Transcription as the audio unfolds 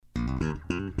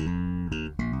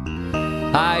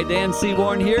Hi, Dan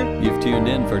Seaborn here. You've tuned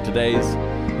in for today's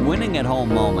Winning at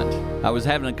Home moment. I was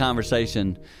having a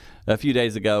conversation a few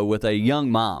days ago with a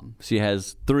young mom. She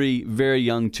has 3 very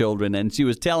young children, and she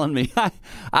was telling me,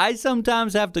 I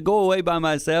sometimes have to go away by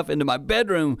myself into my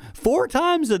bedroom 4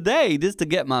 times a day just to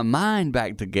get my mind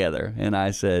back together. And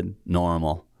I said,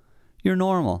 normal. You're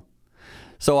normal.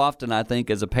 So often I think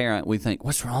as a parent, we think,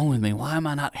 what's wrong with me? Why am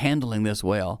I not handling this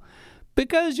well?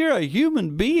 Because you're a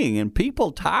human being and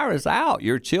people tire us out.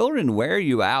 Your children wear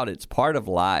you out. It's part of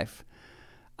life.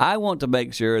 I want to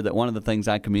make sure that one of the things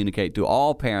I communicate to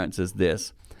all parents is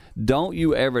this. Don't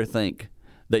you ever think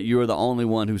that you're the only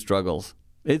one who struggles.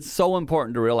 It's so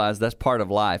important to realize that's part of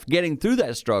life. Getting through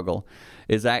that struggle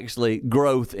is actually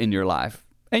growth in your life.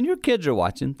 And your kids are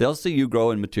watching. They'll see you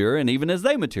grow and mature, and even as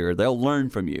they mature, they'll learn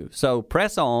from you. So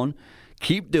press on.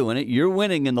 Keep doing it. You're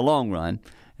winning in the long run.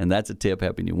 And that's a tip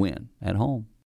helping you win at home.